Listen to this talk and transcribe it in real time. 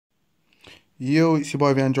Yo, it's your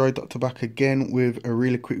boy the Android Doctor back again with a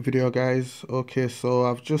really quick video, guys. Okay, so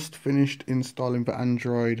I've just finished installing the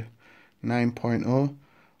Android 9.0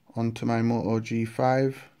 onto my Moto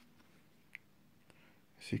G5.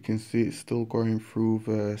 As you can see, it's still going through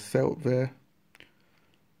the setup there.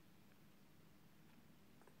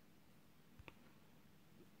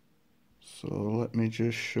 So let me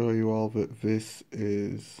just show you all that this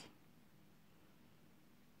is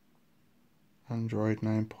Android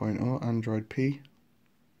 9.0, Android P.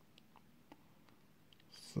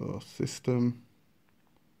 So system,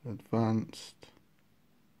 advanced,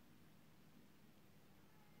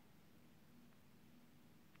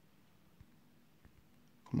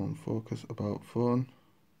 come on, focus, about phone.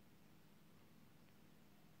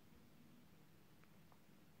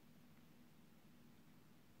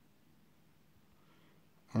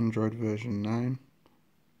 Android version 9.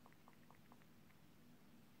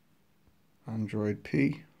 Android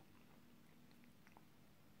P.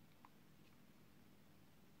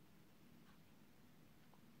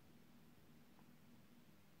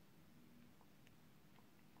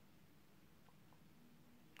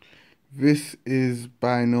 This is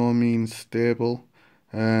by no means stable.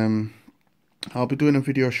 I'll be doing a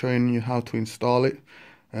video showing you how to install it.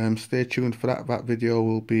 Stay tuned for that. That video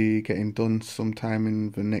will be getting done sometime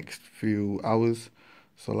in the next few hours.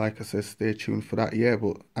 So like I said, stay tuned for that. Yeah,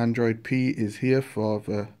 but Android P is here for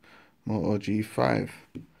the Moto G5.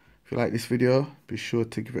 If you like this video, be sure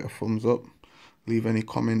to give it a thumbs up. Leave any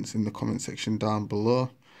comments in the comment section down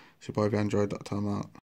below. It's your boy the Android Doctor, I'm out.